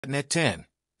dotnet 10,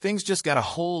 things just got a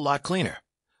whole lot cleaner,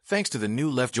 thanks to the new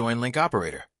left join LINQ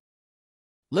operator.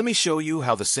 Let me show you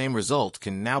how the same result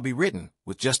can now be written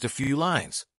with just a few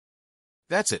lines.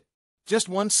 That's it. Just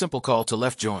one simple call to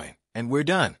left join, and we're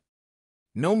done.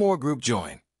 No more group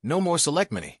join, no more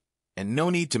select many, and no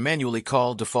need to manually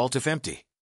call default if empty.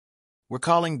 We're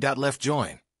calling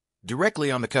 .leftJoin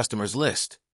directly on the customer's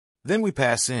list. Then we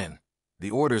pass in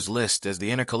the orders list as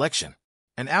the inner collection,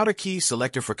 an outer key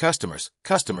selector for customers,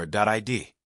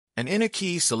 customer.id, an inner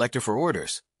key selector for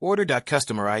orders,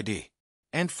 order.customerID,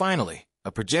 and finally,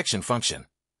 a projection function.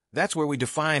 That's where we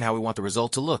define how we want the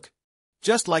result to look.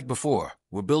 Just like before,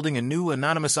 we're building a new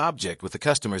anonymous object with the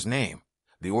customer's name,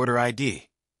 the order ID,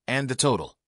 and the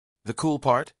total. The cool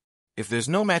part? If there's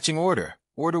no matching order,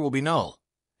 order will be null,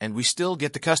 and we still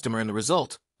get the customer in the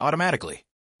result automatically.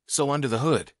 So under the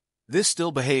hood, this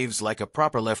still behaves like a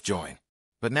proper left join.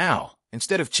 But now,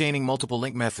 instead of chaining multiple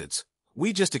LINQ methods,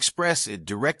 we just express it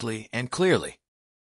directly and clearly.